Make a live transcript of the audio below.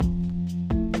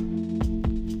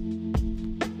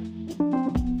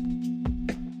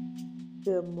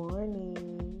Good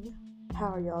morning.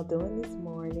 How are y'all doing this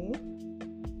morning?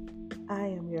 I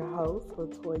am your host,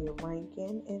 Latoya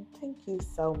Rankin, and thank you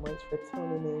so much for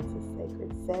tuning in to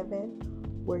Sacred 7,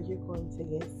 where you're going to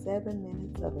get 7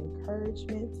 minutes of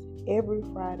encouragement every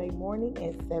Friday morning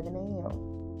at 7 a.m.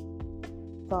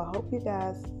 So I hope you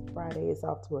guys' Friday is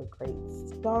off to a great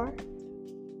start.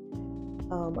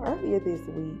 Earlier this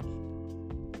week,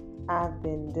 I've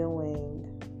been doing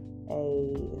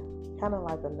a kind of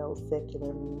like a no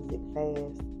secular music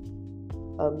fast.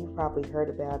 You probably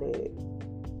heard about it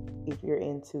if you're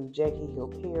into Jackie Hill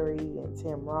Perry and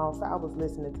Tim Ross. I was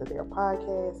listening to their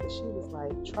podcast and she was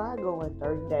like, try going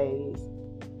 30 days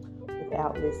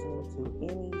without listening to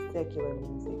any secular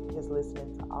music, just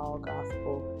listening to all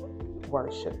gospel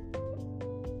worship.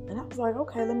 And I was like,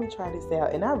 okay, let me try this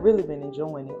out. And I've really been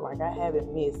enjoying it. Like, I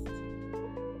haven't missed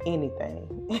anything.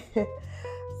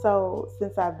 So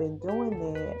since I've been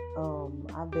doing that,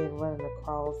 I've been running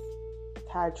across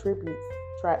Tye Tribbett's,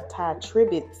 I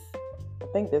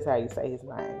think that's how you say his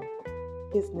name,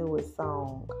 his newest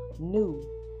song, New.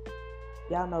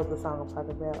 Y'all know the song I'm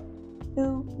talking about.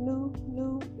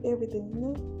 New, everything's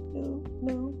new.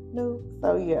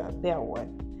 So yeah, that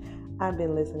one. I've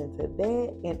been listening to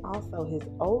that and also his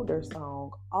older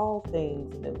song, All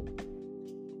Things New.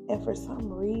 And for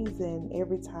some reason,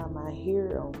 every time I hear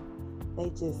them, they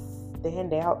just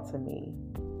stand out to me.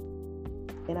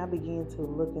 And I begin to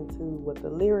look into what the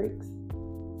lyrics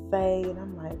say, and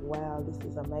I'm like, wow, this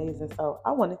is amazing. So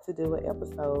I wanted to do an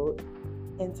episode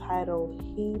entitled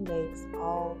He Makes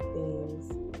All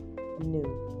Things New.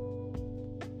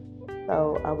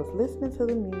 So I was listening to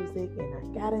the music and I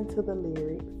got into the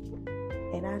lyrics,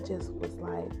 and I just was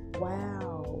like,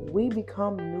 wow, we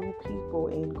become new people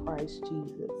in Christ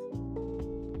Jesus.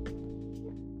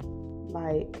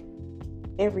 Like,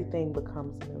 everything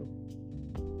becomes new.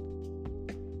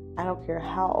 I don't care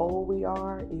how old we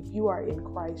are. If you are in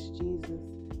Christ Jesus,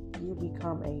 you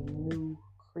become a new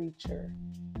creature.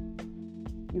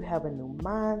 You have a new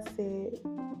mindset.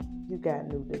 You got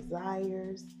new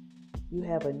desires. You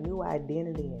have a new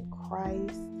identity in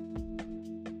Christ.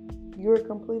 You're a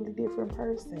completely different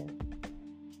person.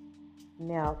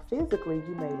 Now, physically,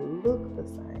 you may look the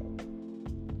same,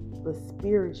 but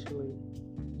spiritually,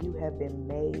 you have been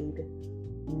made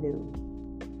new.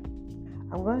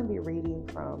 I'm going to be reading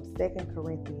from 2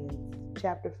 Corinthians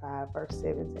chapter 5, verse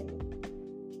 17.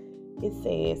 It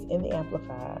says in the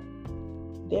Amplified,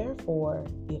 therefore,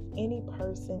 if any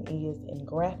person is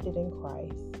engrafted in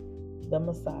Christ, the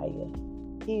Messiah,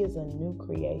 he is a new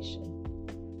creation,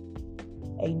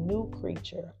 a new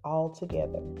creature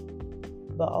altogether.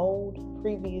 The old,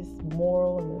 previous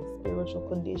moral and spiritual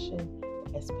condition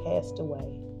has passed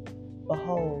away.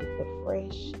 Behold, the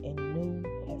fresh and new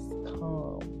has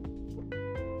come.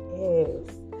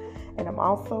 Yes. And I'm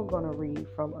also going to read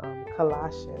from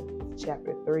Colossians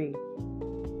chapter 3,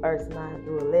 verse 9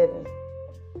 through 11.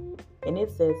 And it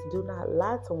says, do not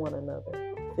lie to one another,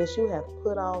 since you have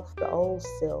put off the old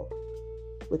self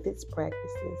with its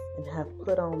practices and have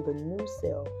put on the new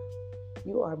self.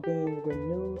 You are being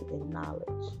renewed in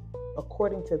knowledge,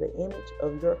 according to the image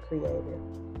of your Creator.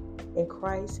 In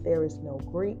Christ there is no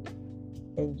Greek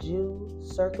and Jew,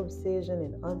 circumcision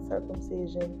and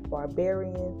uncircumcision,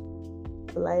 barbarian,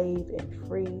 slave and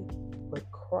free, but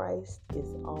Christ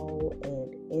is all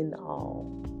and in all.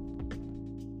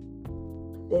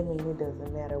 That means it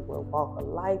doesn't matter what walk of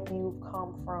life you've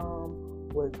come from,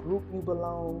 what group you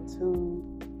belong to,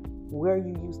 where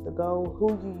you used to go,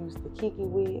 who you used to kick it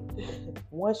with.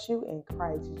 Once you in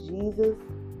Christ Jesus,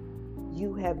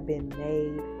 you have been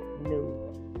made new.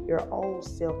 Your old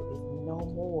self is no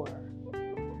more.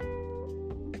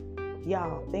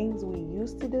 Y'all, things we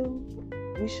used to do,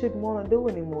 we shouldn't want to do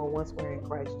anymore once we're in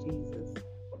Christ Jesus.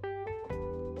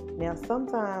 Now,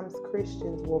 sometimes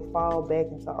Christians will fall back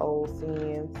into old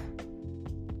sins.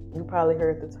 You probably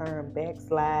heard the term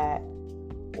backslide,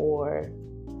 or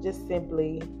just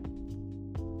simply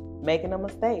making a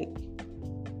mistake.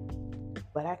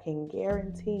 But I can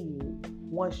guarantee you,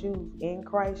 once you're in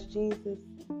Christ Jesus,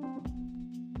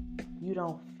 you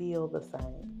don't feel the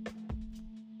same.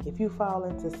 If you fall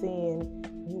into sin,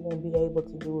 you won't be able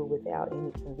to do it without any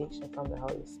conviction from the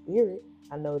Holy Spirit.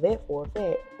 I know that for a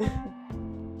fact.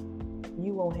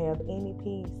 You won't have any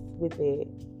peace with it,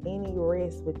 any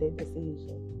rest with that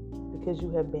decision, because you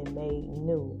have been made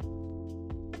new.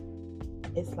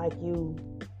 It's like you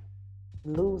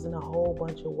losing a whole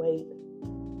bunch of weight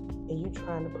and you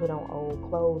trying to put on old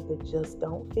clothes that just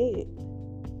don't fit.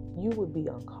 You would be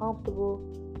uncomfortable.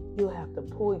 You'll have to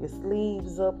pull your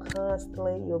sleeves up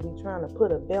constantly. You'll be trying to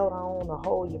put a belt on to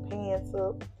hold your pants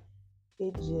up.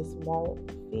 it just won't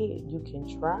fit. You can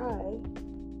try,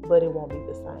 but it won't be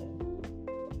the same.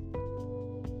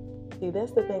 See,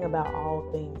 that's the thing about all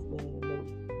things being new.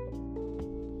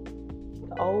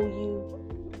 The old you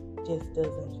just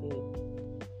doesn't fit.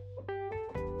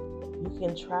 You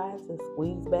can try to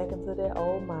squeeze back into that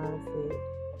old mindset.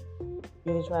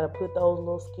 You can try to put those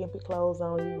little skimpy clothes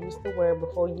on you used to wear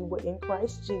before you were in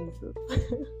Christ Jesus.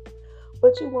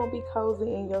 But you won't be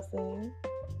cozy in your sin.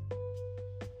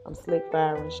 I'm slick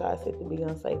firing shots at the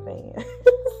Beyonce fans.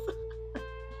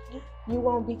 You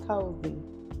won't be cozy.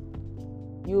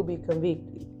 You'll be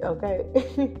convicted, okay?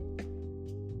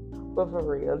 But for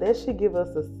real, that should give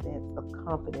us a sense of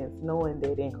confidence knowing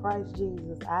that in Christ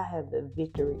Jesus, I have the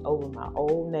victory over my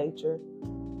old nature.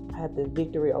 I have the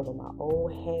victory over my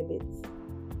old habits.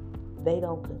 They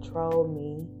don't control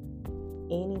me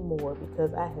anymore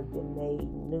because I have been made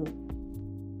new.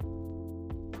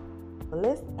 But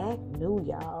let's act new,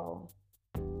 y'all.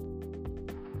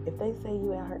 If they say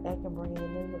you out here acting brand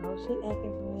new, oh, she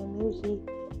acting brand new.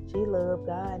 She love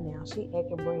God now. She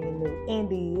acting brand new.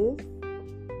 And is.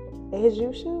 As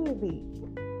you should be.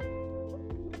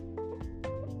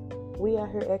 We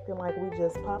out here acting like we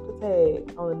just popped a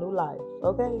tag on a new life,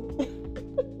 okay?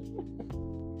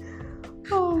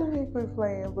 Oh, let me quit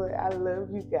playing, but I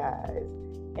love you guys.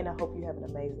 And I hope you have an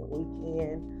amazing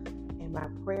weekend. And my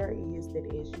prayer is that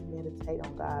as you meditate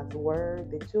on God's word,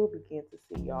 that you'll begin to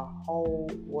see your whole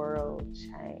world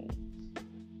change.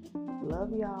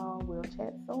 Love y'all. We'll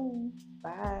chat soon.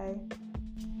 Bye.